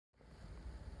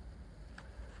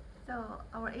So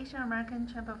our Asian American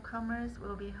Chamber of Commerce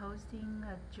will be hosting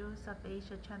a Juice of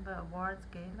Asia Chamber Awards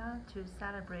Gala to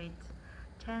celebrate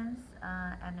 10th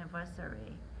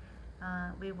anniversary.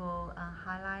 We will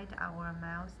highlight our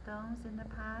milestones in the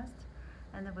past,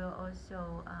 and we'll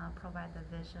also provide the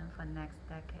vision for next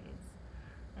decades.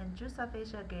 And Juice of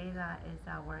Asia Gala is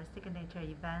our signature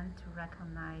event to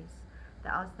recognize the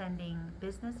outstanding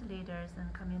business leaders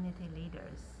and community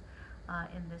leaders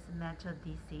in this Metro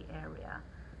DC area.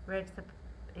 We're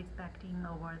expecting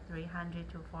over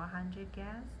 300 to 400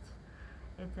 guests.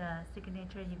 It's a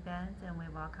signature event, and we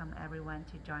welcome everyone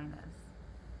to join us.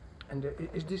 And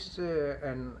is this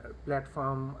an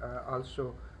platform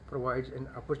also provides an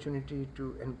opportunity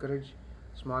to encourage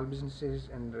small businesses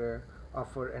and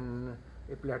offer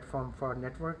a platform for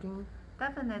networking?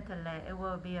 Definitely, it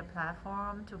will be a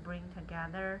platform to bring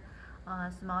together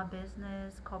small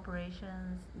business,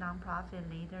 corporations, nonprofit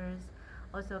leaders,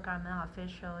 also government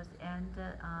officials, and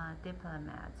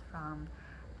diplomats from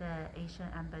the Asian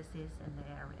embassies in the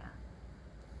area.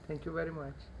 Thank you very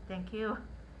much. Thank you.